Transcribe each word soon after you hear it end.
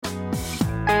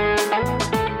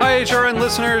HRN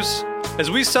listeners.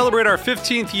 As we celebrate our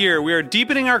 15th year, we are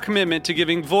deepening our commitment to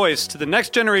giving voice to the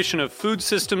next generation of food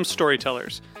systems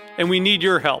storytellers, and we need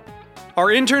your help. Our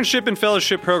internship and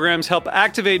fellowship programs help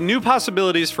activate new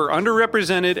possibilities for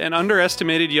underrepresented and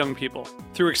underestimated young people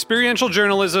through experiential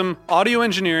journalism, audio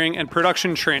engineering, and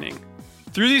production training.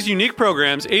 Through these unique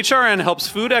programs, HRN helps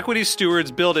food equity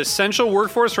stewards build essential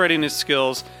workforce readiness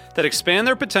skills that expand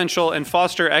their potential and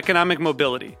foster economic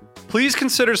mobility. Please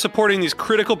consider supporting these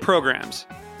critical programs.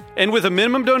 And with a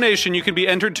minimum donation, you can be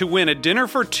entered to win a dinner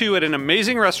for two at an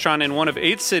amazing restaurant in one of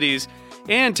 8 cities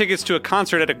and tickets to a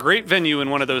concert at a great venue in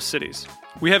one of those cities.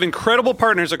 We have incredible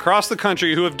partners across the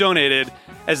country who have donated,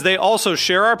 as they also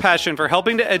share our passion for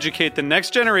helping to educate the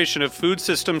next generation of food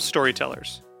systems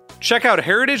storytellers. Check out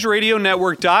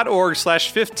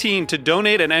heritageradionetwork.org/15 to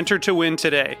donate and enter to win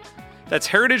today. That's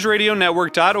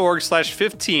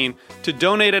heritageradionetwork.org/15 to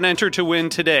donate and enter to win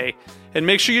today. And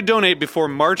make sure you donate before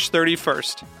March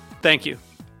 31st. Thank you.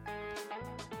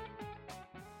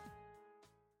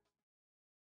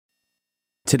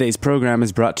 Today's program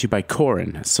is brought to you by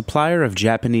Korin, a supplier of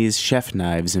Japanese chef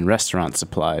knives and restaurant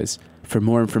supplies. For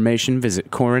more information, visit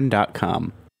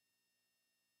korin.com.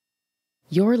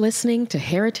 You're listening to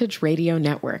Heritage Radio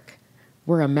Network.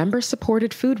 We're a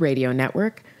member-supported food radio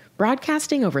network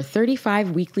broadcasting over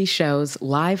 35 weekly shows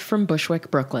live from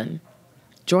Bushwick, Brooklyn.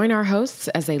 Join our hosts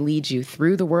as they lead you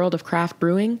through the world of craft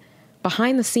brewing,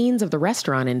 behind the scenes of the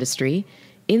restaurant industry,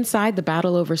 inside the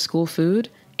battle over school food,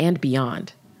 and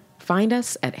beyond. Find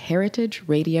us at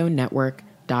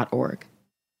heritageradionetwork.org.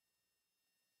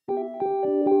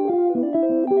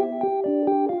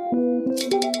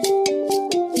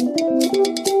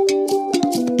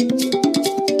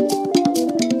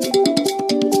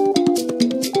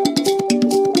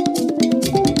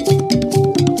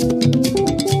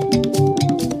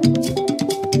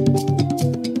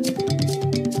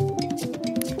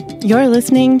 You're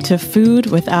listening to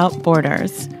Food Without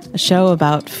Borders, a show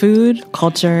about food,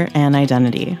 culture, and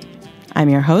identity. I'm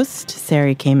your host,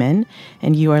 Sari Kamen,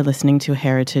 and you are listening to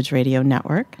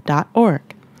heritageradionetwork.org.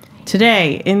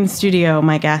 Today, in studio,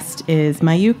 my guest is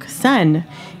Mayukh Sen.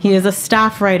 He is a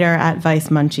staff writer at Vice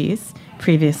Munchies,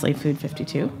 previously Food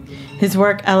 52. His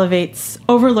work elevates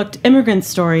overlooked immigrant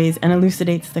stories and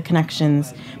elucidates the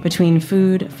connections between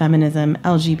food, feminism,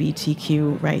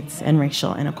 LGBTQ rights, and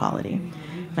racial inequality.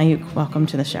 Mayukh, welcome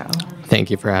to the show. Thank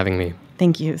you for having me.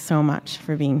 Thank you so much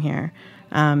for being here.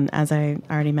 As I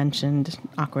already mentioned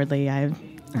awkwardly, I'm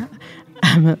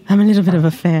a little bit of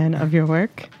a fan of your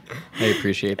work. I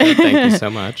appreciate that. Thank you so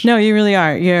much. No, you really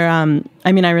are. You're. I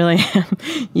really am.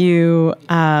 You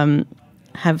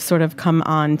have sort of come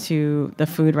on to the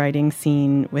food writing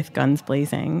scene with guns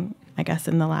blazing, I guess,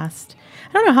 in the last.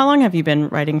 I don't know, how long have you been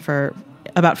writing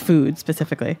about food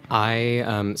specifically? I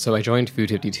joined Food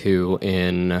 52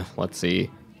 in,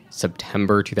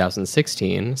 September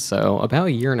 2016, so about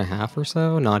a year and a half or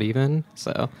so, not even.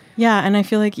 So yeah, and I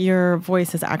feel like your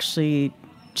voice has actually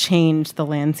changed the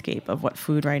landscape of what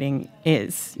food writing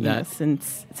is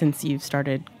since you've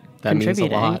started contributing. That means a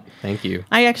lot. Thank you.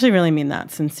 I actually really mean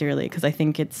that sincerely, because I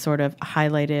think it's sort of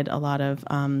highlighted a lot of,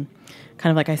 kind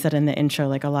of like I said in the intro,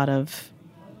 like a lot of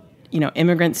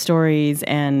immigrant stories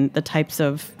and the types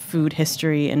of food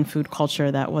history and food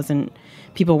culture that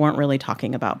people weren't really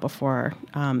talking about before.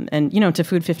 And to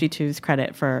Food 52's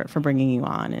credit for bringing you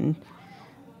on and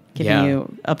giving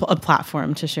you a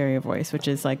platform to share your voice, which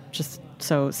is just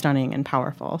so stunning and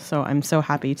powerful. So I'm so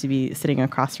happy to be sitting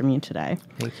across from you today.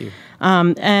 Thank you.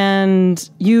 And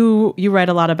you write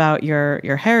a lot about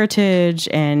your heritage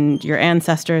and your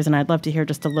ancestors, and I'd love to hear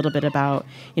just a little bit about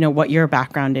what your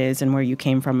background is and where you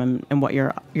came from and what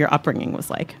your upbringing was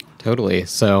like. Totally.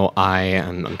 So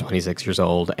I'm 26 years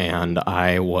old, and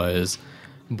I was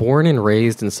born and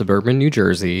raised in suburban New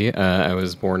Jersey. I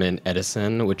was born in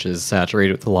Edison, which is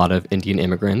saturated with a lot of Indian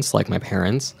immigrants, like my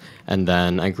parents. And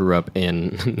then I grew up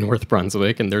in North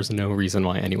Brunswick, and there's no reason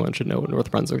why anyone should know what North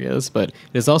Brunswick is, but it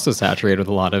is also saturated with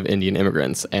a lot of Indian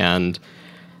immigrants. And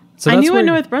so I knew what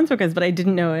North Brunswick is, but I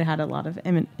didn't know it had a lot of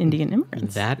Indian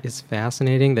immigrants. That is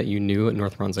fascinating that you knew what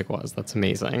North Brunswick was. That's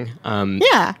amazing.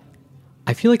 Yeah.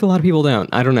 I feel like a lot of people don't.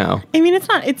 I don't know. I mean,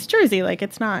 it's Jersey.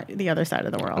 It's not the other side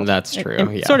of the world. That's true.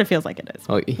 It sort of feels like it is.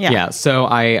 Oh, yeah. So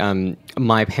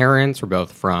my parents were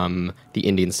both from the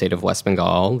Indian state of West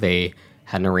Bengal. They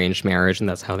had an arranged marriage, and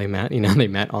that's how they met. They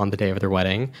met on the day of their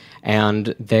wedding.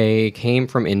 And they came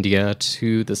from India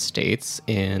to the States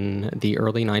in the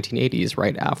early 1980s,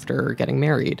 right after getting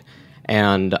married.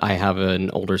 And I have an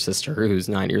older sister who's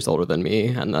 9 years older than me,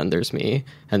 and then there's me.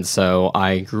 And so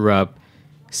I grew up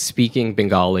speaking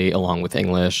Bengali along with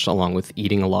English, along with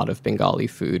eating a lot of Bengali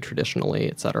food traditionally,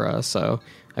 etc. So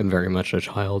I'm very much a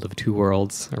child of two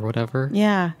worlds or whatever.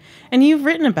 Yeah. And you've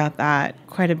written about that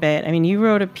quite a bit. I mean, you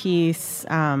wrote a piece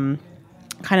kind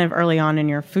of early on in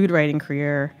your food writing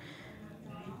career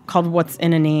called What's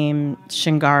in a Name,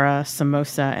 Shingara,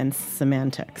 Samosa, and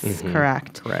Semantics,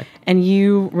 correct? Correct. And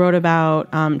you wrote about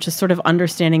just sort of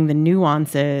understanding the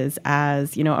nuances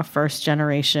as, a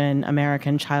first-generation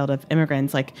American child of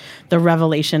immigrants, like the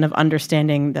revelation of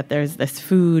understanding that there's this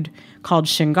food called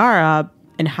Shingara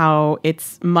and how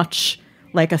it's much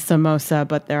like a samosa,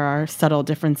 but there are subtle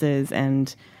differences,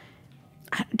 and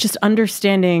just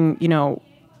understanding,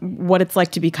 what it's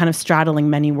like to be kind of straddling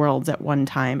many worlds at one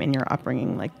time in your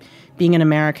upbringing, like being an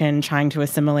American, trying to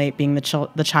assimilate, being the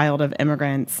child of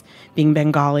immigrants, being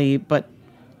Bengali. But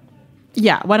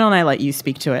yeah, why don't I let you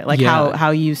speak to it? Like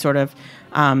how you sort of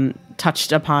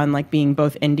touched upon like being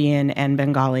both Indian and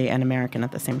Bengali and American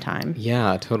at the same time.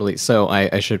 Yeah, totally. So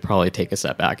I should probably take a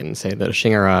step back and say that a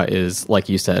shingara is, like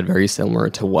you said, very similar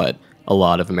to what a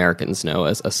lot of Americans know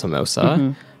as a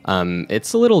samosa.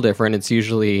 It's a little different. It's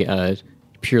usually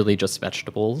purely just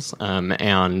vegetables.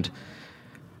 And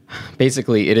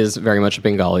basically it is very much a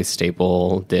Bengali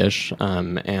staple dish.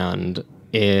 And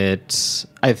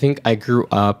I think I grew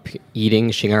up eating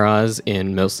shingaras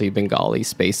in mostly Bengali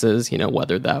spaces,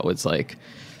 whether that was like,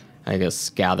 I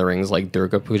guess, gatherings like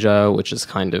Durga Puja, which is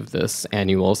kind of this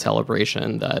annual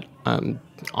celebration that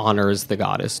honors the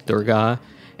goddess Durga.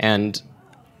 And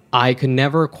I could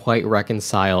never quite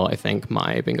reconcile, I think,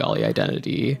 my Bengali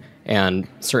identity and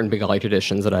certain Bengali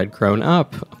traditions that I'd grown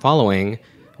up following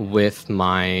with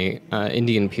my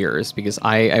Indian peers, because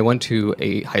I went to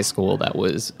a high school that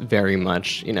was very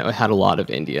much, it had a lot of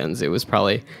Indians. It was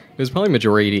probably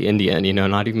majority Indian,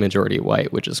 not even majority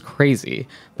white, which is crazy.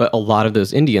 But a lot of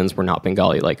those Indians were not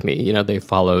Bengali like me. They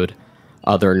followed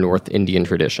other North Indian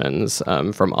traditions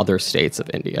from other states of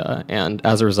India. And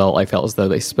as a result, I felt as though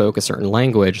they spoke a certain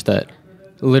language that,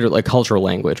 literally a cultural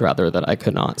language rather, that I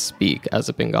could not speak as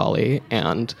a Bengali.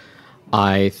 And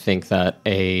I think that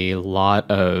a lot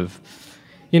of,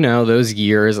 those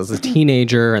years as a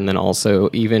teenager, and then also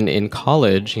even in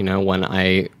college, when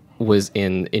I was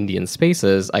in Indian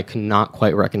spaces, I could not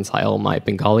quite reconcile my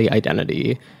Bengali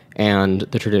identity and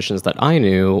the traditions that I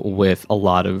knew with a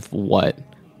lot of what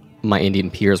my Indian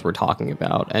peers were talking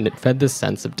about. And it fed this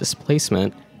sense of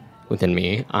displacement within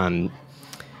me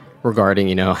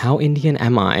regarding, how Indian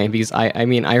am I? Because I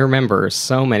mean, I remember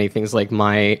so many things, like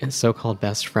my so-called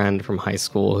best friend from high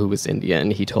school who was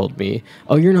Indian, he told me,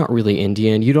 oh, you're not really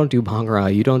Indian. You don't do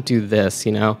Bhangra. You don't do this,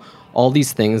 all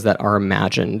these things that are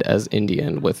imagined as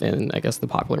Indian within, I guess, the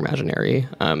popular imaginary.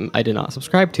 I did not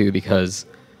subscribe to because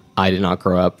I did not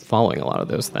grow up following a lot of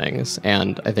those things.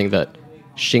 And I think that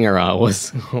shingara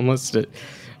was almost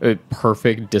a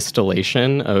perfect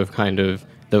distillation of kind of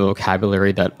the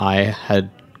vocabulary that I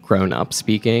had grown up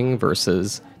speaking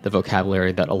versus the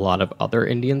vocabulary that a lot of other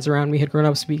Indians around me had grown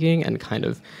up speaking, and kind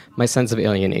of my sense of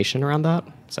alienation around that.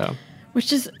 So,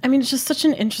 which is, it's just such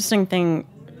an interesting thing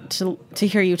to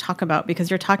hear you talk about, because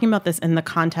you're talking about this in the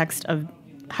context of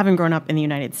having grown up in the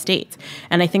United States.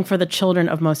 And I think for the children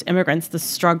of most immigrants, the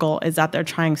struggle is that they're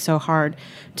trying so hard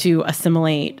to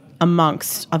assimilate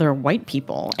amongst other white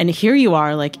people. And here you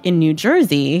are, like in New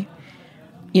Jersey,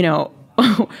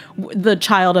 the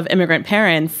child of immigrant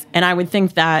parents. And I would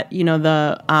think that,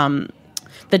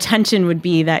 the tension would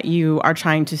be that you are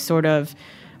trying to sort of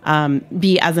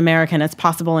be as American as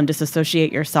possible and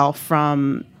disassociate yourself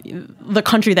from the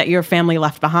country that your family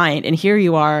left behind. And here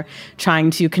you are trying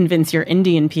to convince your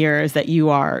Indian peers that you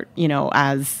are,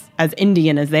 as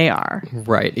Indian as they are.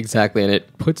 Right, exactly. And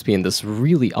it puts me in this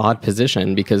really odd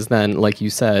position, because then, like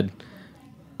you said,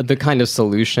 the kind of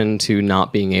solution to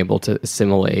not being able to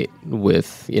assimilate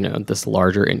with, this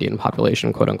larger Indian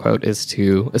population, quote unquote, is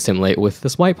to assimilate with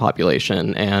this white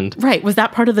population. And right. Was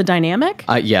that part of the dynamic?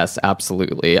 Yes,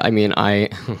 absolutely. I mean, I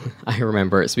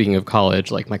remember, speaking of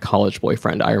college, like my college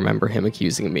boyfriend, I remember him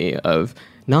accusing me of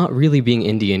not really being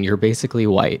Indian. You're basically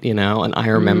white, And I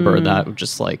remember that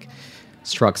just like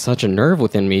struck such a nerve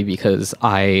within me, because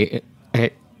I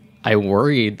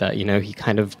worried that, he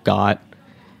kind of got,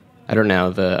 I don't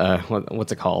know,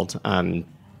 what's it called?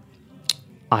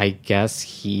 I guess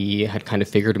he had kind of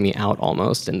figured me out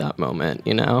almost in that moment,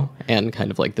 and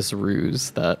kind of like this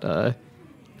ruse that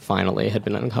finally had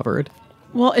been uncovered.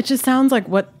 Well, it just sounds like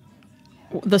what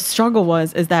the struggle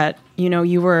is that,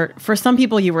 you were, for some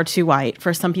people you were too white,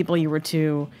 for some people you were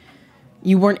too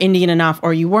you weren't Indian enough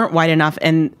or you weren't white enough.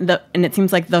 And it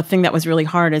seems like the thing that was really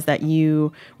hard is that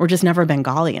you were just never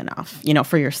Bengali enough, you know,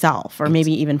 for yourself or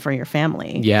maybe even for your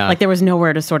family. Yeah. Like there was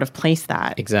nowhere to sort of place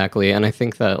that. Exactly. And I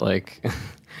think that, like,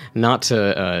 not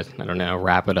to, I don't know,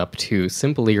 wrap it up too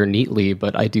simply or neatly,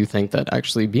 but I do think that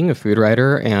actually being a food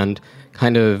writer and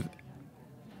kind of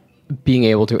being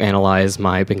able to analyze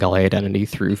my Bengali identity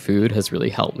through food has really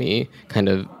helped me kind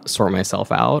of sort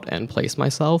myself out and place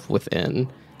myself within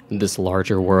this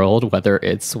larger world, whether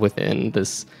it's within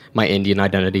my Indian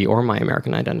identity or my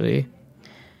American identity.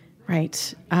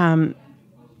 Right. That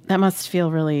must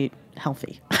feel really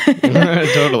healthy.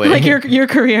 Totally. Like your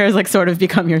career has like sort of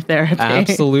become your therapy.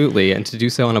 Absolutely. And to do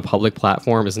so on a public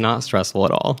platform is not stressful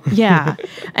at all. Yeah.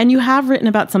 And you have written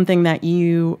about something that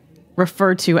you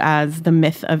refer to as the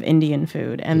myth of Indian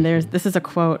food. And this is a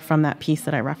quote from that piece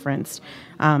that I referenced,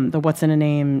 the What's in a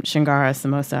Name, Shingara,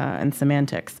 Samosa, and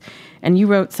Semantics. And you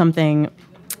wrote something,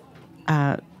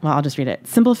 I'll just read it.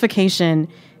 Simplification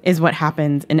is what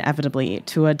happens inevitably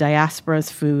to a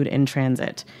diaspora's food in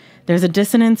transit. There's a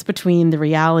dissonance between the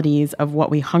realities of what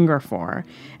we hunger for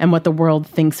and what the world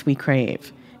thinks we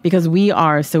crave, because we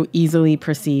are so easily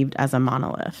perceived as a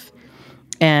monolith.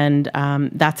 And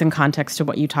that's in context to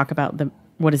what you talk about,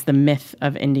 what is the myth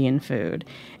of Indian food.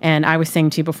 And I was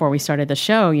saying to you before we started the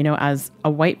show, you know, as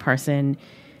a white person,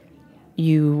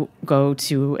 you go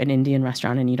to an Indian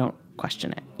restaurant and you don't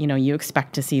question it. You know, you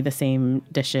expect to see the same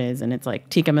dishes and it's like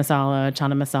tikka masala,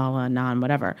 chana masala, naan,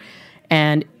 whatever.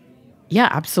 And yeah,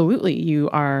 absolutely. You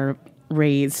are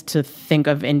raised to think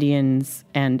of Indians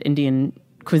and Indian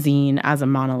cuisine as a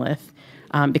monolith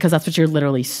because that's what you're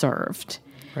literally served.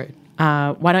 Right.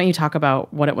 Why don't you talk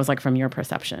about what it was like from your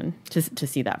perception to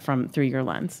see that through your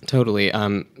lens? Totally.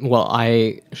 Well,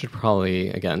 I should probably,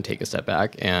 again, take a step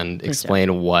back and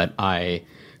explain what I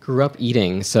grew up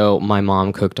eating. So my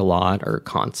mom cooked a lot, or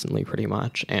constantly pretty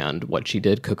much, and what she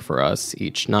did cook for us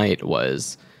each night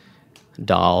was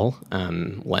dal,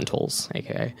 lentils,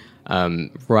 aka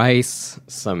rice,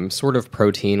 some sort of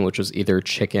protein, which was either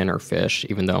chicken or fish,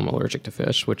 even though I'm allergic to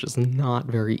fish, which is not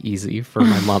very easy for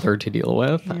my mother to deal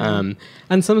with,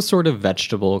 and some sort of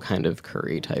vegetable kind of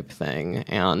curry type thing.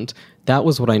 And that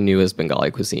was what I knew as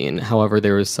Bengali cuisine. However,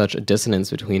 there was such a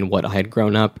dissonance between what I had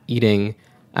grown up eating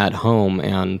at home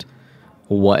and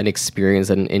what an experience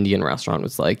at an Indian restaurant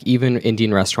was like. Even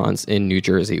Indian restaurants in New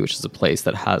Jersey, which is a place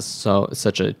that has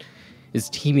is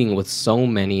teeming with so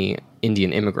many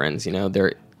Indian immigrants. You know,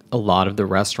 a lot of the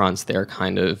restaurants there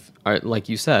kind of are, like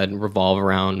you said, revolve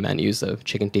around menus of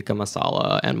chicken tikka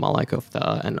masala and malai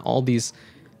kofta and all these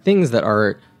things that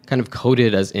are kind of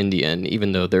coded as Indian,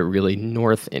 even though they're really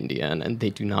North Indian and they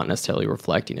do not necessarily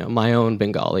reflect, you know, my own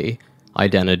Bengali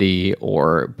identity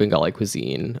or Bengali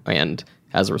cuisine. And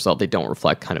as a result, they don't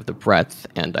reflect kind of the breadth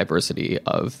and diversity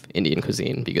of Indian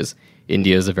cuisine, because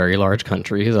India is a very large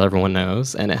country, as everyone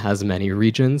knows, and it has many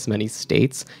regions, many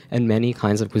states, and many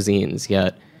kinds of cuisines.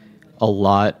 Yet a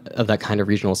lot of that kind of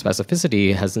regional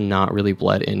specificity has not really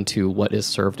bled into what is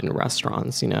served in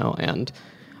restaurants, you know. And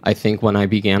I think when I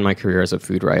began my career as a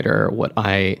food writer,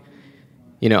 I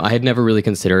had never really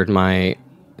considered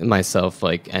myself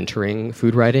like entering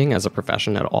food writing as a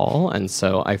profession at all. And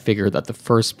so I figured that the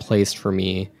first place for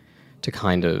me to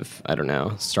kind of, I don't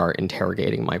know, start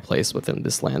interrogating my place within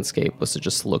this landscape was to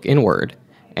just look inward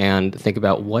and think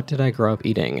about, what did I grow up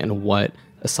eating and what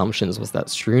assumptions was that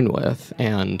strewn with,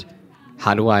 and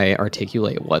how do I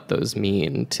articulate what those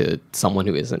mean to someone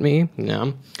who isn't me, you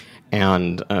know?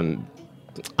 And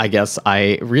I guess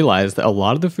I realized that a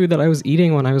lot of the food that I was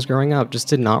eating when I was growing up just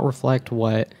did not reflect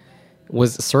what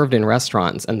was served in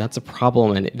restaurants, and that's a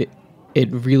problem. And it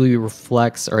really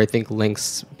reflects, or I think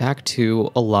links back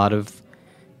to a lot of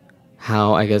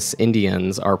how, I guess,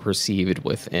 Indians are perceived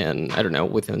within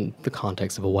the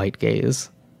context of a white gaze.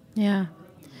 Yeah.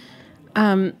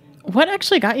 What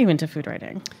actually got you into food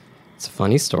writing? It's a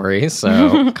funny story,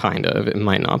 so kind of. It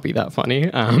might not be that funny,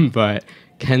 but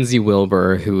Kenzie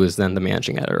Wilbur, who was then the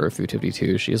managing editor of Food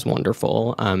 52, she is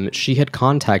wonderful. She had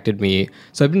contacted me.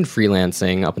 So I've been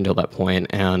freelancing up until that point,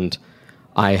 and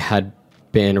I had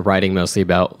been writing mostly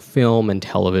about film and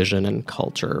television and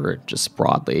culture, just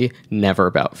broadly, never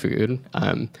about food.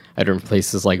 I'd run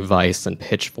places like Vice and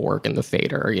Pitchfork and The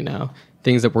Fader, you know,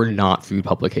 things that were not food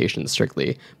publications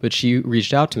strictly. But she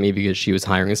reached out to me because she was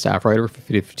hiring a staff writer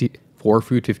for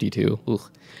Food 52. Ugh.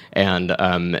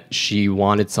 And she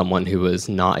wanted someone who was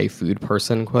not a food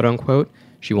person, quote unquote.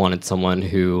 She wanted someone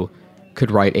who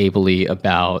could write ably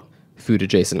about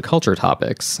food-adjacent culture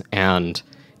topics. And,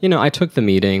 you know, I took the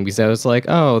meeting because I was like,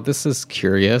 oh, this is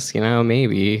curious, you know,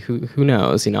 maybe, who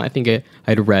knows? You know, I think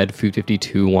I'd read Food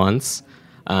 52 once.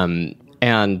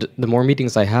 And the more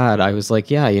meetings I had, I was like,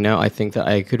 yeah, I think that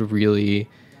I could really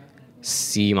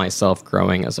see myself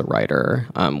growing as a writer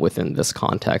within this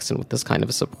context and with this kind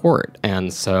of support.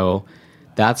 And so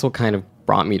that's what kind of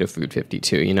brought me to Food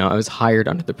 52. I was hired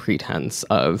under the pretense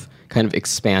of kind of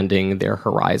expanding their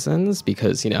horizons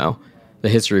because, the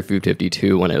history of Food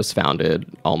 52 when it was founded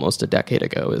almost a decade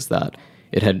ago is that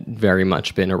it had very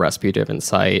much been a recipe-driven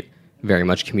site, very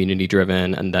much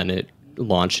community-driven, and then it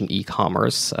launched an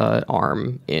e-commerce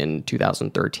arm in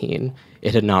 2013.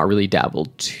 It had not really dabbled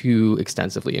too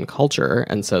extensively in culture,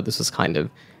 and so this was kind of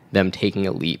them taking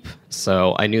a leap.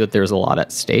 So I knew that there was a lot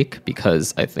at stake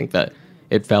because I think that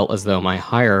it felt as though my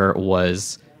hire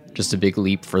was just a big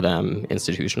leap for them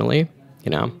institutionally,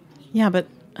 Yeah, but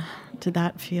did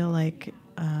that feel like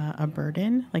a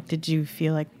burden? Like, did you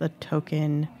feel like the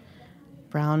token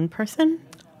brown person?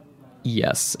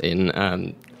 Yes,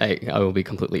 I will be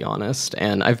completely honest,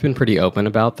 and I've been pretty open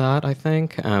about that, I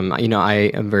think.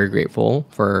 I am very grateful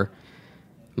for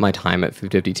my time at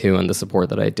Food 52 and the support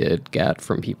that I did get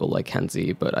from people like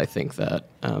Kenzie, but I think that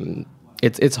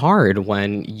it's hard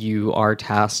when you are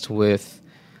tasked with,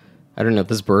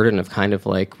 this burden of kind of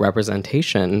like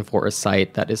representation for a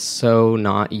site that is so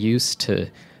not used to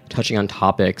touching on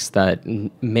topics that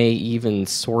may even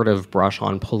sort of brush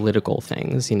on political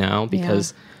things,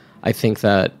 because I think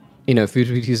that, Food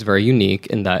 52 is very unique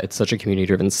in that it's such a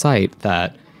community-driven site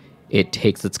that it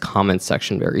takes its comments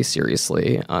section very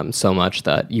seriously, so much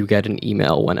that you get an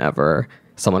email whenever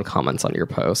someone comments on your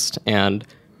post. And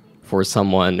for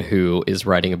someone who is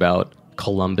writing about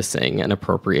Columbusing and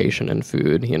appropriation in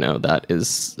food, that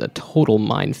is a total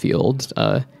minefield,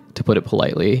 to put it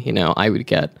politely. I would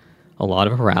get a lot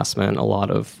of harassment, a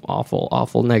lot of awful,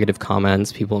 awful negative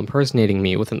comments, people impersonating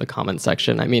me within the comment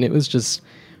section. I mean, it was just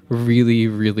really,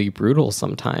 really brutal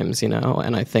sometimes,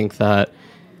 and I think that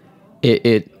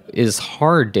it is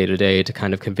hard day to day to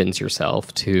kind of convince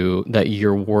yourself that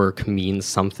your work means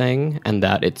something and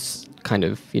that it's kind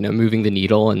of, moving the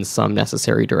needle in some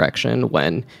necessary direction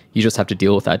when you just have to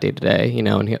deal with that day to day,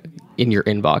 and in your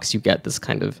inbox, you get this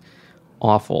kind of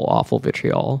awful, awful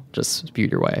vitriol just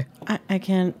spewed your way.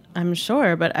 I'm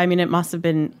sure, but I mean, it must have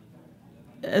been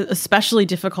especially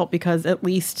difficult because at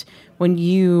least when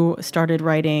you started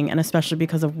writing, and especially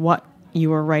because of what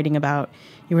you were writing about,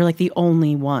 you were like the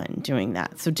only one doing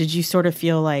that. So did you sort of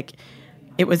feel like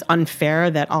it was unfair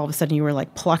that all of a sudden you were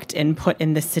like plucked and put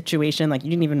in this situation, like you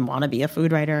didn't even want to be a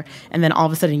food writer, and then all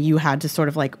of a sudden you had to sort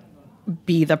of like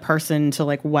be the person to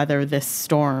like weather this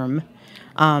storm?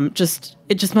 It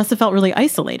just must have felt really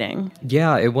isolating.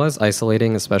 Yeah, it was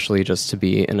isolating, especially just to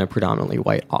be in a predominantly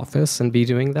white office and be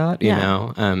doing that, you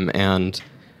know? And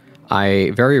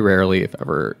I very rarely, if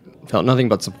ever, felt anything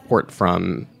but support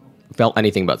from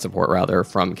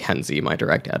Kenzie, my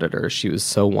direct editor. She was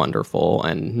so wonderful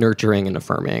and nurturing and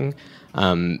affirming.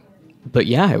 But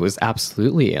yeah, it was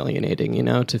absolutely alienating,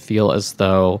 to feel as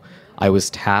though I was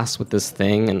tasked with this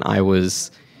thing and I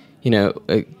was,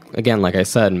 again, like I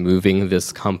said, moving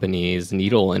this company's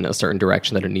needle in a certain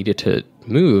direction that it needed to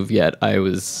move, yet I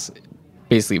was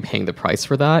basically paying the price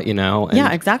for that, And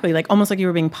yeah, exactly. Like almost like you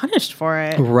were being punished for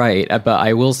it. Right. But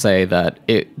I will say that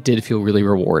it did feel really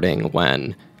rewarding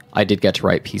when I did get to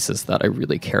write pieces that I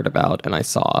really cared about and I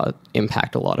saw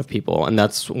impact a lot of people. And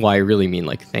that's why I really mean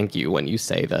like thank you when you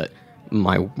say that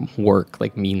my work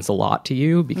like means a lot to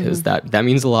you, because that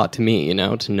means a lot to me,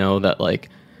 to know that like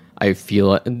I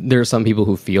feel there are some people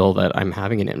who feel that I'm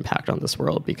having an impact on this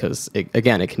world because it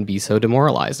can be so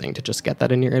demoralizing to just get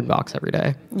that in your inbox every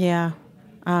day. Yeah.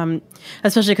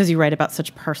 Especially because you write about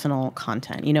such personal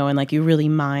content, and like you really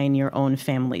mine your own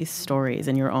family's stories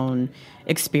and your own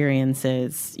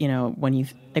experiences, when you,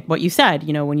 like what you said,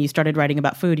 when you started writing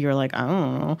about food, you were like, I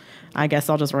don't know, I guess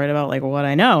I'll just write about like what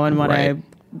I know and what I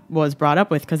was brought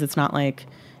up with, because it's not like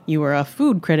you were a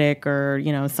food critic or,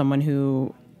 someone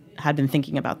who had been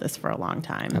thinking about this for a long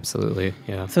time. Absolutely,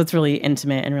 yeah. So it's really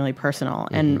intimate and really personal.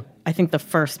 Mm-hmm. And I think the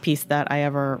first piece that I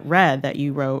ever read that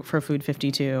you wrote for Food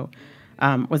 52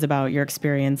 was about your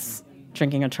experience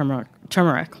drinking a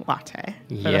turmeric latte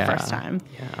for the first time.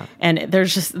 Yeah. And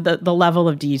there's just the level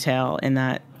of detail in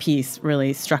that piece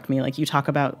really struck me. Like you talk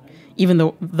about even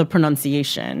the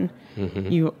pronunciation.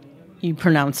 Mm-hmm. You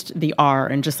pronounced the R,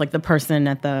 and just like the person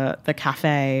at the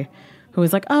cafe who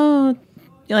was like, oh,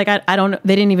 like I don't know,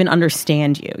 they didn't even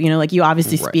understand you. Like you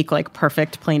obviously speak like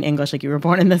perfect plain English, like you were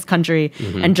born in this country,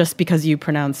 and just because you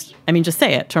pronounced, just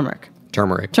say it, turmeric.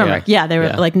 Yeah, they were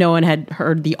like, no one had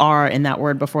heard the R in that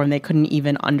word before, and they couldn't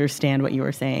even understand what you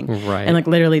were saying. Right. And like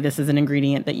literally, this is an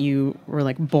ingredient that you were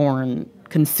like born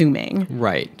consuming.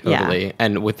 Right. Totally. Yeah.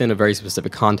 And within a very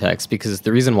specific context, because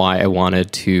the reason why I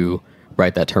wanted to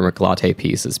write that turmeric latte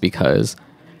piece is because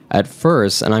at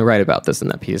first, and I write about this in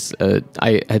that piece,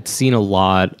 I had seen a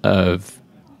lot of,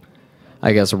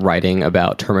 I guess, writing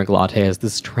about turmeric latte as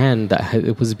this trend that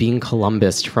it was being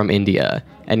Columbused from India.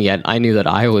 And yet I knew that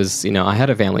I was, I had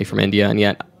a family from India, and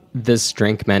yet this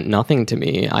drink meant nothing to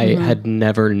me. I had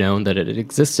never known that it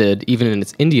existed, even in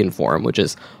its Indian form, which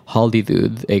is haldi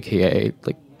doodh, aka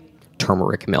like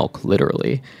turmeric milk,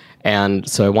 literally. And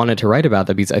so I wanted to write about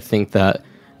that because I think that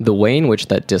the way in which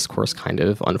that discourse kind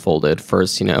of unfolded,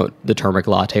 first, the turmeric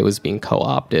latte was being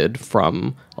co-opted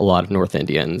from a lot of North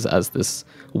Indians as this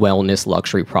wellness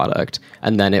luxury product.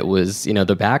 And then it was,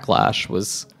 the backlash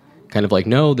was kind of like,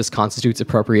 no, this constitutes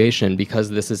appropriation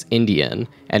because this is Indian.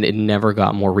 And it never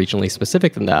got more regionally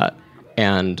specific than that.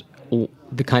 And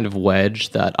the kind of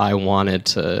wedge that I wanted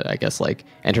to, I guess, like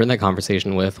enter in that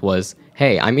conversation with was,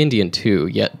 hey, I'm Indian too,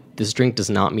 yet this drink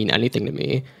does not mean anything to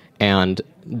me. And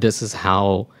this is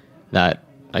how that,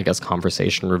 I guess,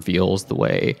 conversation reveals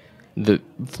the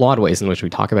flawed ways in which we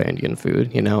talk about Indian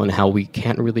food, and how we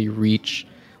can't really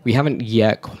we haven't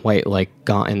yet quite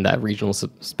gotten that regional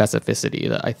specificity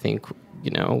that I think,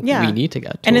 we need to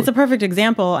get to. And it's a perfect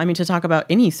example, to talk about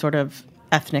any sort of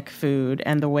ethnic food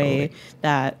and the way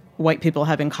that white people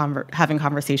have been having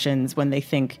conversations when they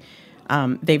think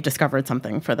they've discovered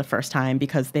something for the first time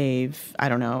because they've,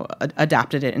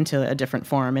 adapted it into a different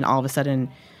form. And all of a sudden,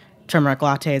 turmeric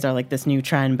lattes are like this new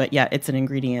trend, but yet it's an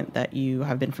ingredient that you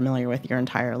have been familiar with your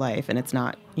entire life. And it's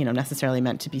not, necessarily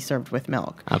meant to be served with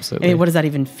milk. Absolutely. What does that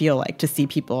even feel like to see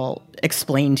people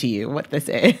explain to you what this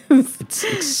is? It's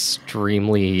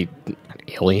extremely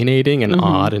alienating and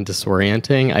odd and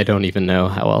disorienting. I don't even know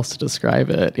how else to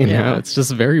describe it. You know, it's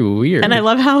just very weird. And I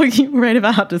love how you write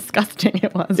about how disgusting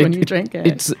it was when you drink it.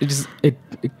 It's just a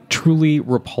truly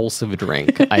repulsive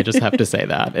drink. I just have to say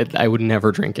that. I would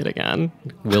never drink it again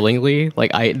willingly.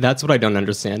 That's what I don't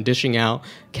understand. Dishing out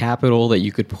capital that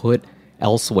you could put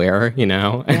elsewhere,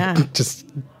 and just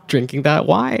drinking that.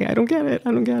 Why? I don't get it.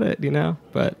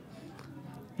 But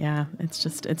yeah, it's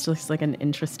just like an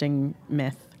interesting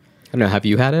myth. I don't know. Have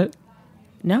you had it?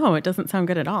 No, it doesn't sound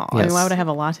good at all. Yes. Why would I have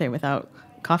a latte without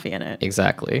coffee in it?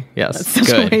 Exactly. Yes. That's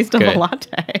such a waste of a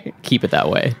latte. Keep it that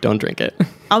way. Don't drink it.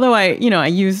 Although I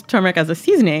use turmeric as a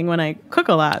seasoning when I cook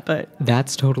a lot, but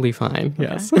that's totally fine. Okay.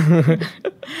 Yes.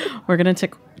 We're going to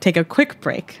take a quick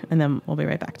break, and then we'll be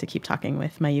right back to keep talking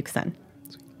with Mayukh Sen.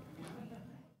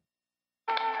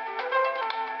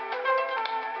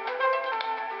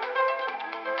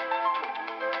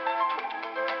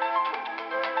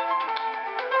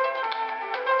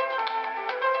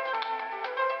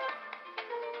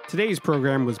 Today's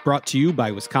program was brought to you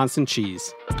by Wisconsin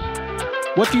Cheese.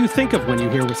 What do you think of when you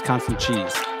hear Wisconsin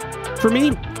cheese? For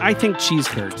me, I think cheese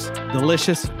curds.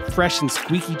 Delicious, fresh and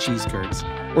squeaky cheese curds.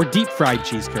 Or deep-fried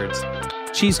cheese curds.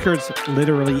 Cheese curds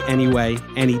literally any way,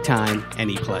 anytime,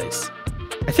 any place.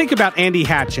 I think about Andy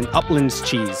Hatch and Upland's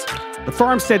Cheese, the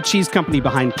farmstead cheese company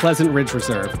behind Pleasant Ridge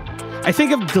Reserve. I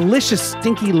think of delicious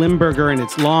Stinky Limburger and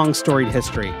its long, storied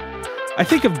history. I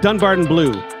think of Dunbarton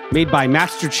Blue, made by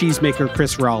master cheesemaker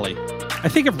Chris Raleigh. I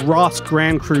think of Ross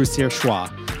Grand Cru Surchoix,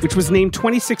 which was named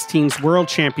 2016's World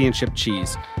Championship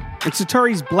cheese, and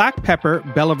Sartori's Black Pepper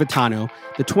Bella Vitano,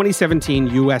 the 2017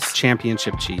 U.S.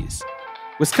 Championship cheese.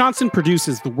 Wisconsin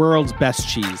produces the world's best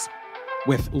cheese,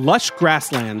 with lush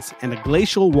grasslands and a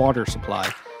glacial water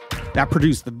supply that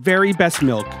produce the very best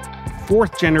milk.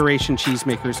 Fourth-generation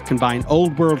cheesemakers combine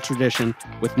old-world tradition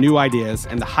with new ideas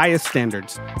and the highest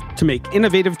standards to make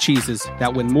innovative cheeses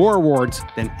that win more awards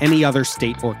than any other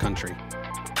state or country.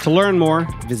 To learn more,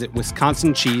 visit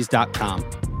wisconsincheese.com.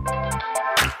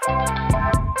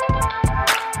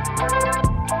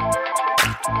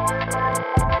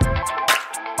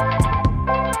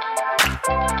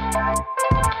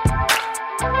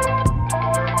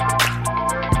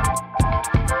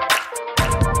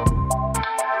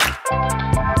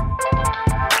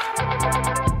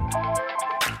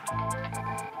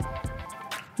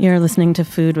 You're listening to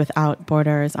Food Without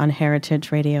Borders on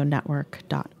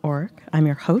heritageradionetwork.org. I'm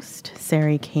your host,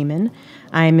 Sari Kamen.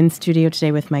 I'm in studio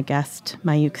today with my guest,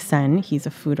 Mayukh Sen. He's a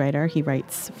food writer. He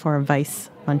writes for Vice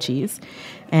Munchies.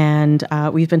 And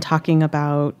we've been talking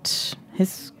about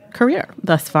his career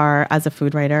thus far as a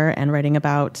food writer and writing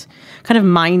about kind of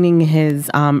mining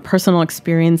his personal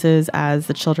experiences as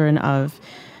the children of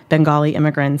Bengali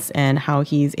immigrants and how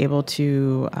he's able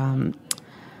to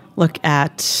look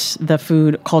at the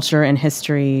food culture and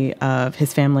history of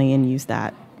his family and use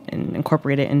that and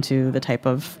incorporate it into the type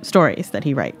of stories that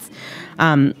he writes.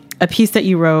 A piece that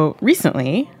you wrote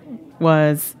recently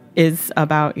is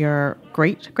about your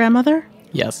great-grandmother?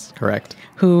 Yes, correct.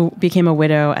 Who became a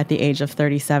widow at the age of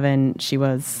 37. She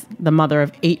was the mother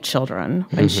of 8 children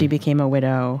when she became a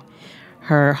widow.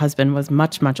 Her husband was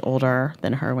much, much older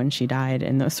than her when she died.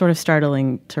 And it was sort of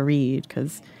startling to read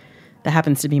because that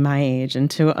happens to be my age. And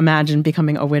to imagine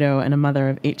becoming a widow and a mother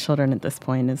of 8 children at this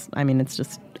point is, I mean, it's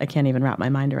just, I can't even wrap my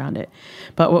mind around it.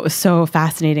 But what was so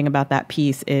fascinating about that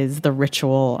piece is the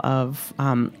ritual of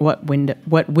what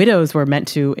widows were meant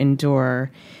to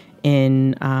endure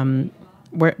in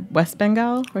West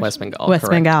Bengal? West Bengal, West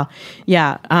correct. Bengal.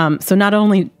 Yeah. So not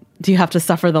only do you have to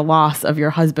suffer the loss of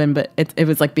your husband, but it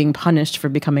was like being punished for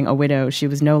becoming a widow. She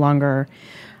was no longer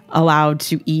allowed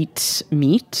to eat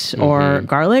meat or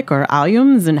garlic or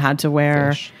alliums and had to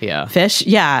wear fish.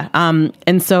 Yeah.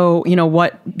 And so,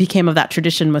 what became of that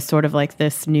tradition was sort of like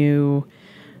this new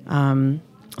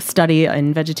study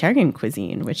in vegetarian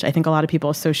cuisine, which I think a lot of people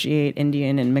associate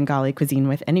Indian and Bengali cuisine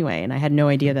with anyway. And I had no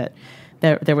idea that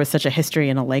there was such a history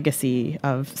and a legacy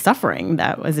of suffering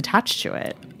that was attached to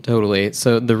it. Totally.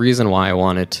 So the reason why I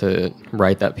wanted to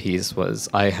write that piece was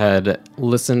I had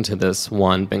listened to this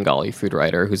one Bengali food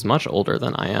writer who's much older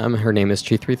than I am. Her name is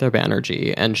Chithrita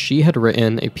Banerjee, and she had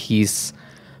written a piece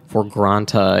for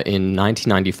Granta in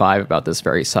 1995 about this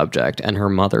very subject and her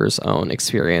mother's own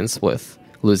experience with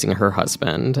losing her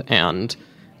husband and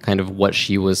kind of what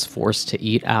she was forced to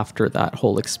eat after that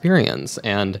whole experience.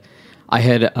 And I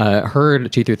had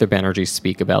heard Chithrita Banerjee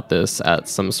speak about this at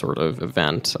some sort of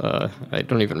event. I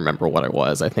don't even remember what it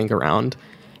was. I think around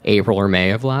April or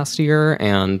May of last year.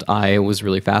 And I was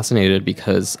really fascinated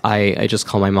because I just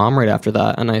called my mom right after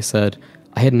that. And I said,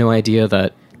 I had no idea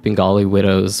that Bengali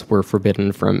widows were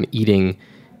forbidden from eating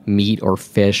meat or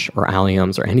fish or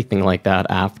alliums or anything like that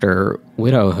after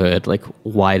widowhood. Like,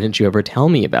 why didn't you ever tell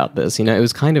me about this? It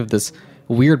was kind of this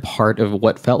weird part of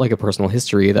what felt like a personal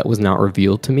history that was not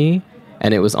revealed to me.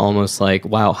 And it was almost like,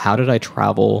 wow, how did I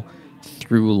travel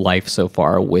through life so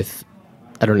far with,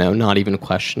 I don't know, not even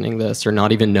questioning this or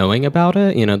not even knowing about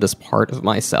it, this part of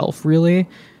myself, really.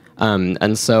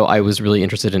 And so I was really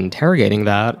interested in interrogating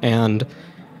that. And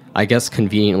I guess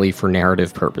conveniently for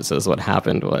narrative purposes, what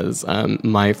happened was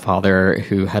my father,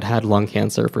 who had had lung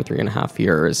cancer for 3.5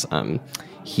 years,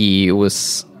 he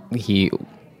was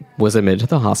admitted to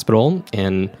the hospital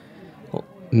in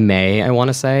May, I want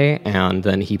to say, and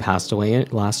then he passed away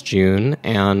last June.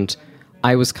 And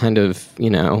I was kind of,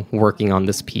 working on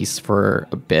this piece for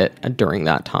a bit during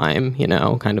that time,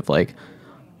 kind of like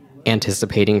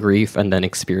anticipating grief and then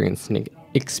experiencing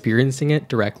it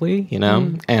directly,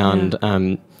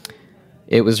 and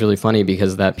it was really funny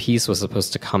because that piece was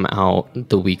supposed to come out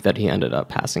the week that he ended up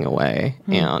passing away.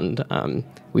 And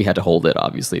we had to hold it,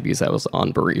 obviously, because I was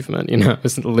on bereavement, it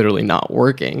was literally not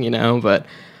working, but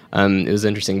it was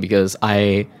interesting because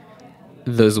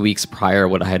those weeks prior,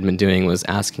 what I had been doing was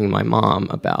asking my mom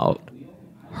about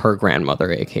her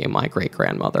grandmother, aka my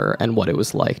great-grandmother, and what it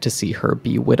was like to see her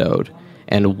be widowed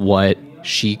and what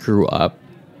she grew up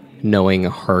knowing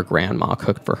her grandma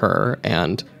cooked for her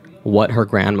and what her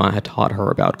grandma had taught her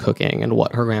about cooking and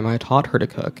what her grandma had taught her to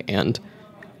cook and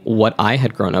what I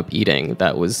had grown up eating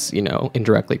that was,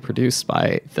 indirectly produced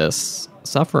by this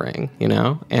suffering,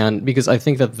 And because I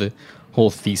think that the whole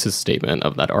thesis statement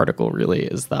of that article really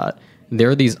is that there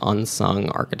are these unsung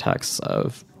architects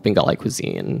of Bengali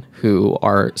cuisine who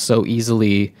are so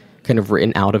easily kind of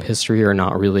written out of history or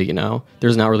not really,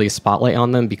 there's not really a spotlight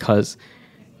on them because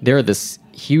they're this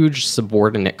huge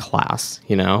subordinate class,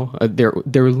 They're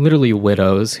literally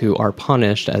widows who are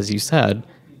punished, as you said,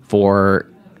 for,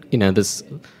 this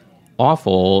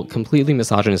awful, completely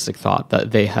misogynistic thought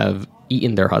that they have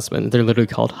eaten their husband. They're literally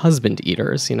called husband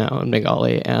eaters, in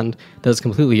Bengali, and that's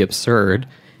completely absurd.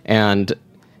 And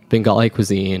Bengali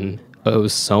cuisine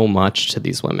owes so much to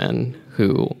these women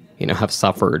who, have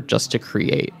suffered just to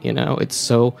create, it's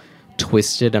so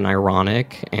twisted and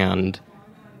ironic and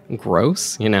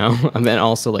gross, and then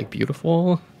also like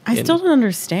beautiful. I still don't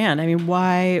understand. I mean,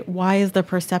 why is the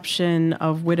perception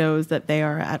of widows that they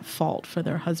are at fault for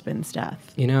their husband's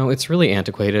death? It's really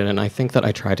antiquated, and I think that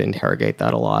I tried to interrogate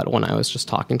that a lot when I was just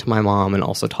talking to my mom and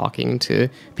also talking to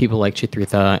people like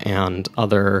Chithrita and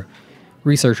other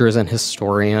researchers and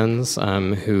historians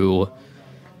who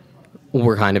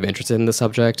were kind of interested in the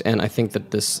subject. And I think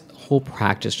that this whole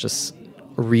practice just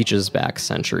reaches back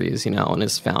centuries, and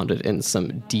is founded in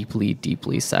some deeply,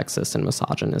 deeply sexist and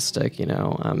misogynistic,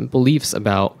 beliefs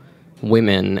about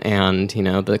women and,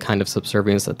 the kind of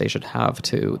subservience that they should have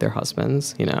to their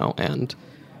husbands, and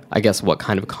I guess what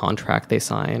kind of contract they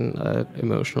sign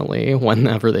emotionally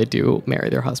whenever they do marry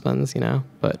their husbands,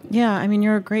 but. Yeah, I mean,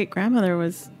 your great-grandmother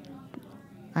was,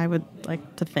 I would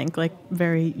like to think, like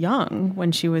very young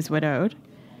when she was widowed.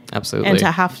 Absolutely. And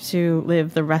to have to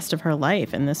live the rest of her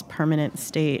life in this permanent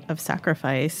state of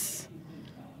sacrifice.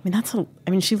 I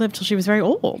mean, she lived till she was very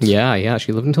old. Yeah.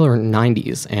 She lived until her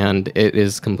 90s, and it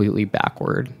is completely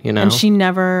backward, And she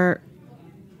never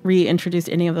reintroduced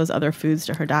any of those other foods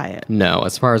to her diet. No,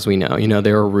 as far as we know.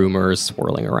 There are rumors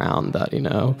swirling around that,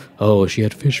 she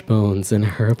had fish bones in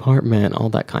her apartment, all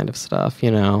that kind of stuff,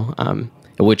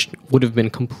 which would have been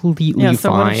completely fine.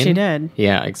 So what if she did?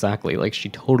 Yeah, exactly. Like, she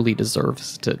totally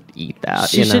deserves to eat that,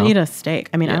 She should eat a steak.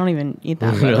 I mean, I don't even eat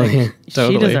that, but like,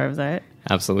 Totally. she deserves it.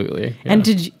 Absolutely. Yeah. And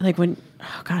did you,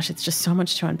 it's just so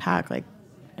much to unpack,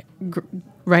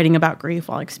 writing about grief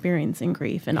while experiencing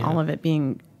grief and all of it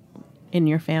being in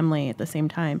your family at the same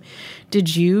time.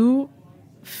 Did you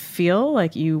feel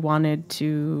like you wanted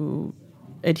to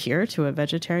adhere to a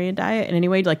vegetarian diet in any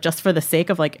way, just for the sake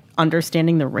of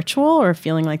understanding the ritual, or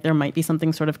feeling like there might be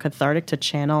something sort of cathartic to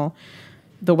channel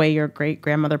the way your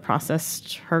great-grandmother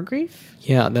processed her grief?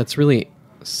 Yeah, that's really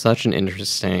such an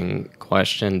interesting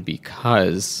question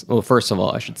because, well, first of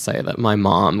all, I should say that my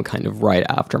mom, kind of right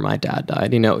after my dad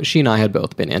died, she and I had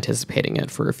both been anticipating it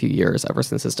for a few years ever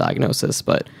since his diagnosis,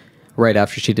 but right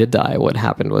after she did die, what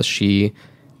happened was she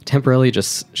temporarily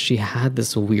she had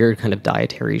this weird kind of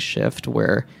dietary shift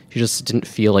where she just didn't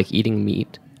feel like eating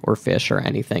meat or fish or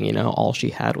anything, all she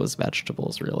had was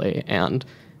vegetables, really. And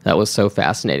that was so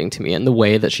fascinating to me. And the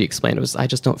way that she explained it was, I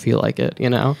just don't feel like it,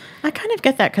 I kind of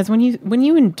get that, because when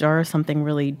you endure something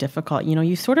really difficult,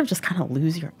 you sort of just kind of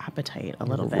lose your appetite a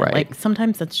little bit. Right.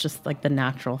 Sometimes that's just the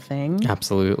natural thing.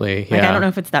 Absolutely. Yeah. I don't know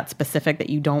if it's that specific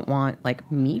that you don't want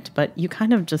meat, but you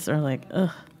kind of just are ugh.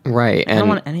 Right. I don't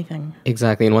want anything.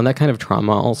 Exactly. And when that kind of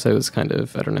trauma also is kind of,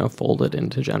 folded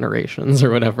into generations or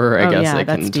whatever, I guess it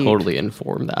can totally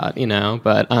inform that,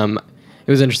 But it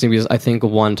was interesting because I think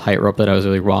one tightrope that I was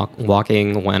really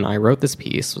walking when I wrote this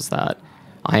piece was that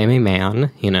I am a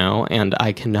man, and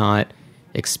I cannot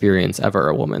experience ever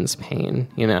a woman's pain,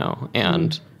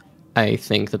 and I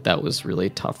think that was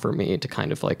really tough for me to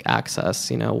kind of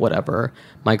access, whatever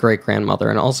my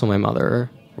great-grandmother and also my mother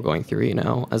were going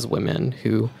through, as women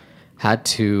who had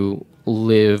to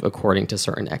live according to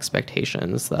certain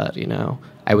expectations that,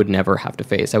 I would never have to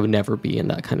face. I would never be in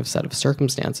that kind of set of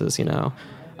circumstances,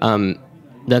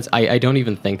 I don't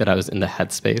even think that I was in the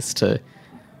headspace to,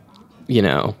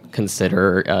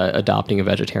 consider adopting a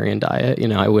vegetarian diet.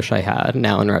 I wish I had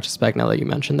now in retrospect, now that you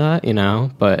mentioned that,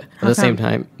 but at the same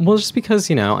time, well, just because,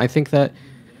 I think that,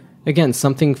 again,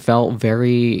 something felt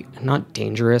very, not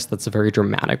dangerous, that's a very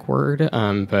dramatic word,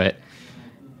 but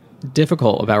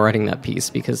difficult about writing that piece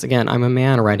because, again, I'm a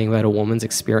man writing about a woman's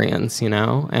experience,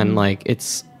 and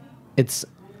it's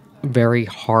very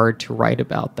hard to write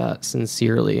about that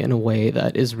sincerely in a way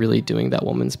that is really doing that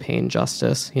woman's pain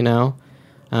justice,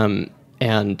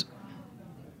 and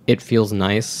it feels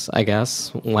nice, I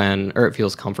guess, or it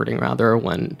feels comforting rather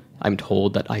when I'm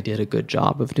told that I did a good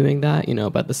job of doing that,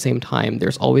 but at the same time,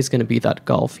 there's always going to be that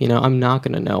gulf, I'm not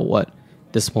going to know what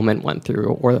this woman went through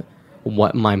or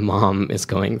what my mom is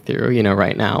going through,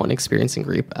 right now and experiencing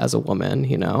grief as a woman,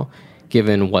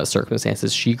 given what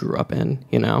circumstances she grew up in,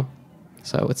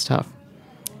 so it's tough.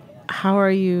 How are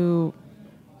you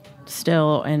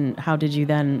still, and how did you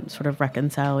then sort of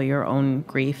reconcile your own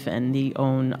grief and the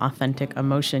own authentic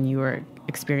emotion you were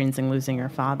experiencing losing your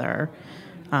father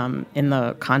in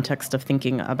the context of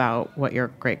thinking about what your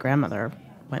great-grandmother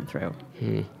went through?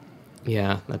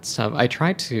 Yeah, that's tough. I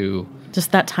try to...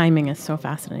 Just that timing is so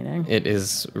fascinating. It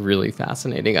is really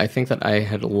fascinating. I think that I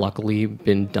had luckily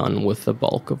been done with the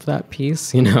bulk of that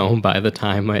piece, by the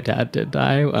time my dad did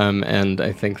die. And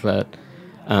I think that,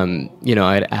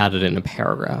 I'd added in a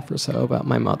paragraph or so about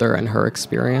my mother and her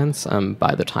experience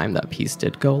by the time that piece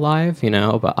did go live,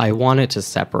 but I wanted to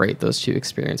separate those two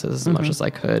experiences as much as I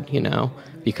could,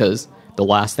 because the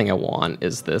last thing I want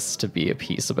is this to be a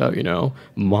piece about,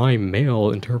 my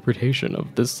male interpretation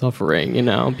of this suffering,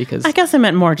 because... I guess I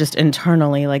meant more just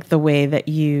internally, the way that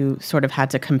you sort of had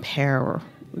to compare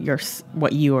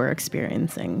what you were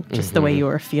experiencing, just the way you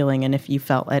were feeling, and if you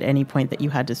felt at any point that you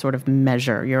had to sort of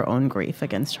measure your own grief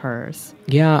against hers.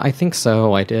 Yeah, I think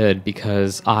so. I did,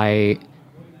 because I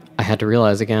had to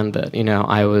realize again that,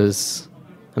 I was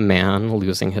a man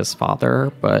losing his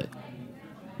father, but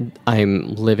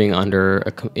I'm living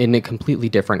in a completely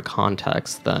different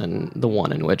context than the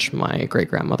one in which my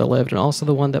great-grandmother lived, and also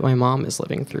the one that my mom is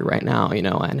living through right now,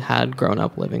 and had grown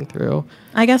up living through.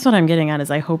 I guess what I'm getting at is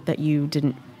I hope that you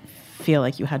didn't feel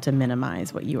like you had to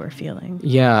minimize what you were feeling.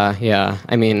 Yeah.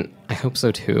 I mean, I hope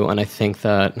so too, and I think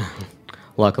that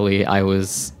luckily I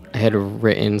had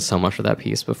written so much of that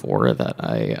piece before that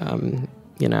I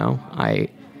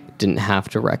didn't have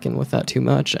to reckon with that too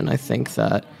much, and I think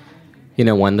that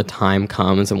when the time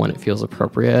comes and when it feels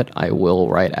appropriate, I will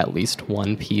write at least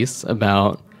one piece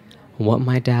about what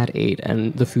my dad ate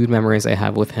and the food memories I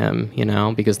have with him,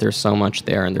 because there's so much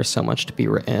there and there's so much to be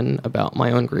written about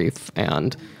my own grief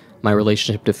and my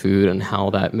relationship to food and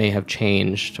how that may have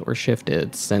changed or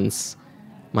shifted since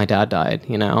my dad died,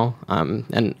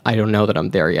 and I don't know that I'm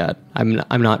there yet.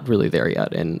 I'm not really there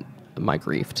yet in my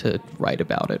grief to write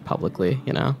about it publicly,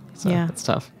 so Yeah. it's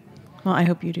tough. Well, I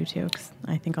hope you do too, because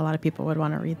I think a lot of people would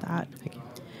want to read that. Thank you.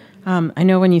 I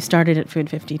know when you started at Food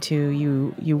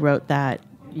 52, you wrote that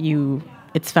you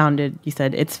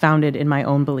said it's founded in my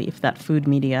own belief that food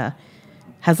media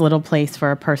has little place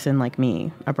for a person like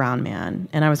me, a brown man.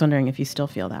 And I was wondering if you still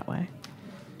feel that way.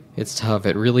 It's tough.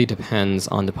 It really depends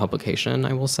on the publication,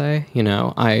 I will say.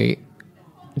 I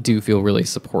do feel really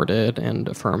supported and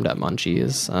affirmed at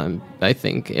Munchies. I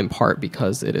think in part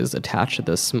because it is attached to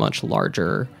this much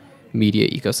larger media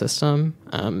ecosystem.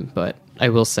 But I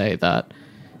will say that,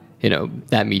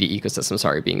 that media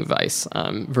ecosystem, being Vice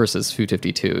versus Food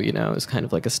 52, is kind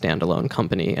of like a standalone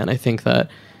company. And I think that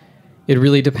it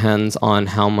really depends on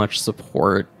how much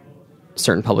support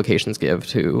certain publications give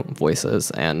to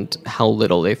voices and how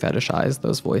little they fetishize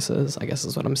those voices, I guess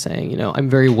is what I'm saying. I'm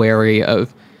very wary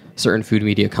of certain food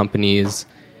media companies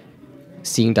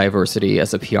seeing diversity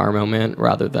as a PR moment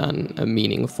rather than a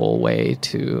meaningful way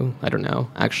to,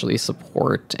 actually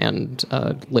support and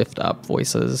lift up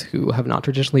voices who have not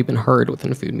traditionally been heard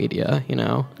within food media,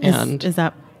 And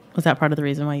Was that part of the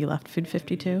reason why you left Food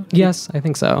 52? Yes, I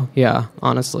think so. Yeah,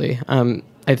 honestly.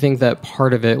 I think that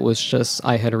part of it was just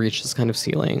I had reached this kind of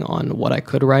ceiling on what I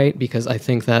could write because I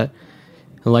think that,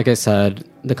 like I said,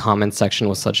 the comments section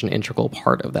was such an integral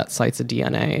part of that site's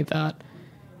DNA that,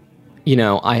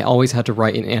 I always had to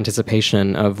write in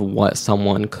anticipation of what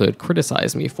someone could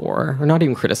criticize me for, or not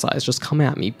even criticize, just come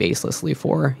at me baselessly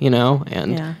for,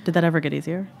 and Yeah. Did that ever get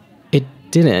easier? it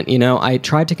didn't, I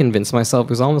tried to convince myself. It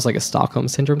was almost like a Stockholm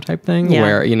syndrome type thing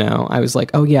where, I was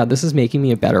like, oh yeah, this is making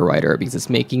me a better writer because it's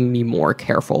making me more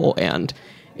careful and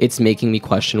it's making me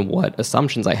question what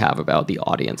assumptions I have about the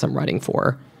audience I'm writing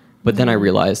for. But then I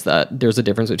realized that there's a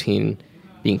difference between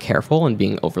being careful and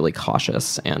being overly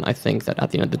cautious. And I think that at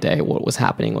the end of the day, what was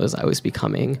happening was I was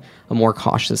becoming a more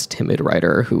cautious, timid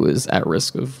writer who was at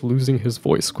risk of losing his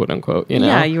voice, quote unquote,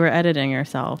 Yeah, you were editing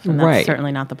yourself, and that's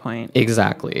certainly not the point.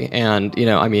 Exactly. And,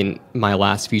 my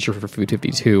last feature for Food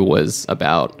 52 was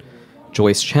about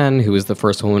Joyce Chen, who was the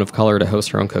first woman of color to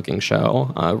host her own cooking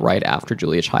show right after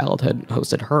Julia Child had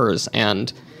hosted hers.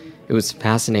 And it was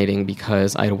fascinating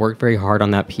because I had worked very hard on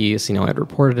that piece, I'd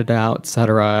reported it out, et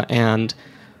cetera. And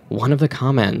one of the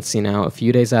comments, a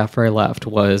few days after I left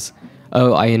was,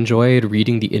 oh, I enjoyed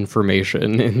reading the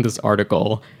information in this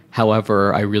article.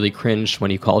 However, I really cringed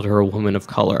when you called her a woman of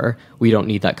color. We don't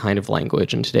need that kind of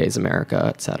language in today's America,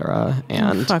 et cetera.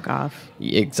 And fuck off.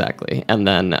 Exactly. And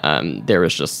then there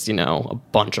was just, a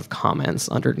bunch of comments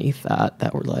underneath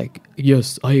that were like,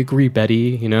 yes, I agree,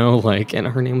 Betty, and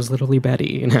her name was literally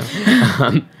Betty,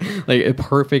 like a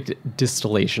perfect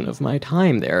distillation of my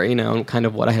time there, and kind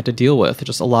of what I had to deal with.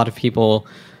 Just a lot of people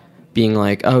being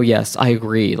like, oh, yes, I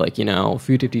agree. Like,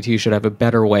 Food 52 should have a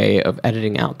better way of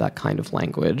editing out that kind of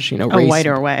language. A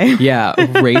whiter way. Yeah,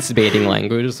 race-baiting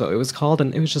language, so it was called,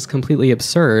 and it was just completely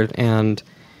absurd. And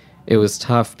it was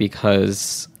tough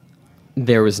because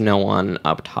there was no one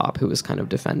up top who was kind of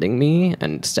defending me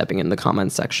and stepping in the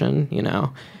comments section,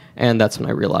 And that's when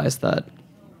I realized that,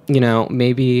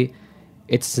 maybe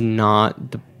it's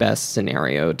not the best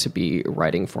scenario to be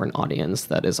writing for an audience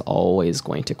that is always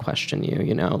going to question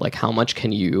you, like how much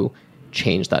can you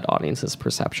change that audience's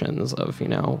perceptions of,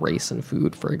 race and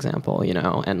food, for example,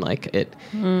 and like it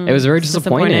was very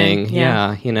disappointing.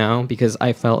 Yeah. Because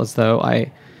I felt as though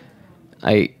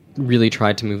I really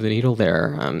tried to move the needle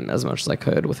there as much as I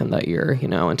could within that year,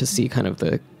 and to see kind of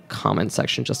the comment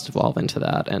section just evolve into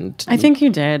that. And I think you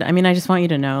did. I mean, I just want you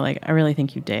to know, like, I really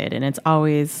think you did. And it's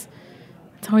always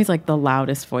like the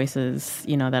loudest voices,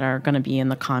 that are going to be in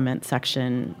the comment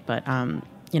section. But,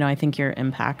 I think your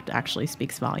impact actually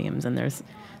speaks volumes. And there's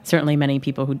certainly many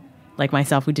people who, like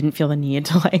myself, who didn't feel the need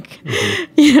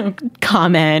to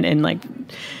comment and like,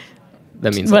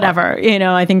 that means whatever,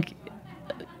 I think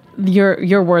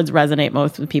your words resonate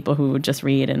most with people who would just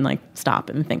read and like stop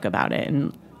and think about it.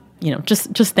 And,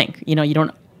 just think,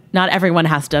 not everyone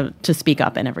has to speak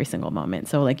up in every single moment.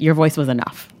 So like your voice was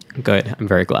enough. Good. I'm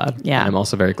very glad. Yeah. And I'm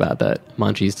also very glad that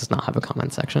Munchies does not have a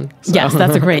comment section. So. Yes,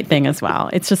 that's a great thing as well.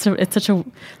 It's just it's such a,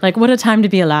 like, what a time to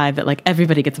be alive that like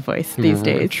everybody gets a voice these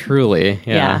days. Truly.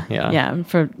 Yeah.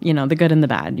 For, the good and the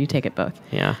bad, you take it both.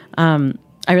 Yeah. I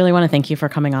really want to thank you for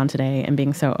coming on today and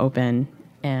being so open.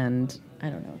 And I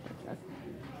don't know.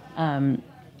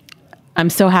 I'm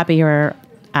so happy you're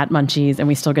at Munchies and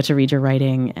we still get to read your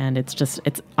writing. And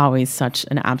it's always such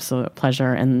an absolute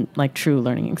pleasure and like true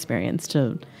learning experience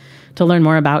to learn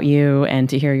more about you and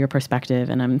to hear your perspective.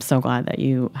 And I'm so glad that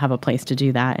you have a place to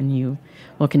do that and you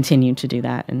will continue to do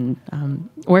that. And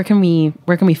where can we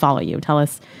follow you? Tell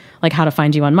us like how to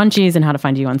find you on Munchies and how to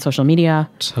find you on social media.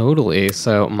 Totally.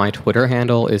 So my Twitter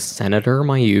handle is Senator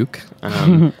Mayukh.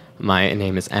 My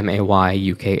name is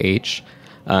Mayukh.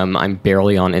 I'm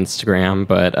barely on Instagram,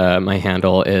 but my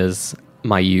handle is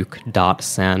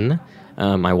mayukh.sen.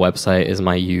 My website is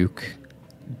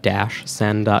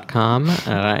mayukh-sen.com.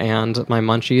 And my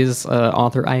Munchies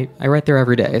author, I write there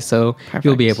every day, so Perfect.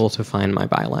 You'll be able to find my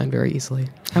byline very easily.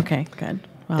 Okay, good.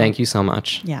 Well, thank you so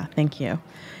much. Yeah, thank you.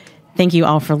 Thank you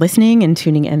all for listening and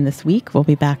tuning in this week. We'll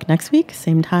be back next week,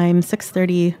 same time,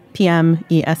 6:30 p.m.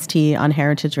 EST on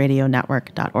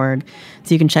heritageradionetwork.org.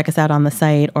 So you can check us out on the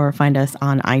site or find us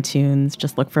on iTunes.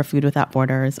 Just look for Food Without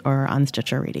Borders or on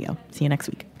Stitcher Radio. See you next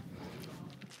week.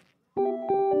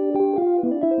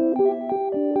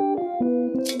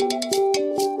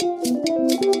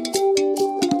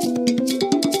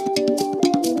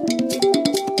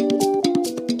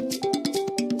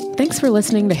 Thanks for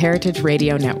listening to Heritage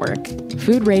Radio Network,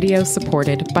 food radio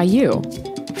supported by you.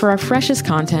 For our freshest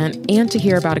content and to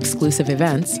hear about exclusive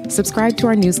events, subscribe to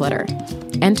our newsletter.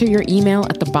 Enter your email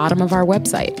at the bottom of our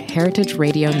website,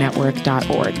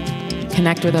 heritageradionetwork.org.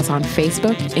 Connect with us on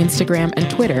Facebook, Instagram, and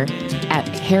Twitter at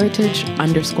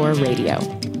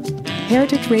heritage_radio.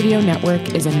 Heritage Radio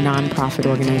Network is a nonprofit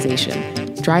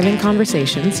organization, driving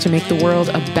conversations to make the world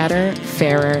a better,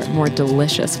 fairer, more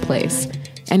delicious place.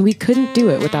 And we couldn't do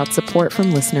it without support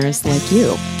from listeners like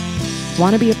you.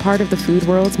 Want to be a part of the food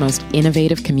world's most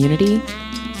innovative community?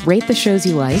 Rate the shows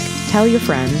you like, tell your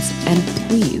friends, and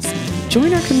please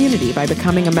join our community by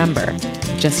becoming a member.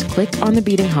 Just click on the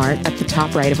beating heart at the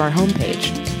top right of our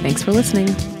homepage. Thanks for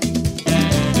listening.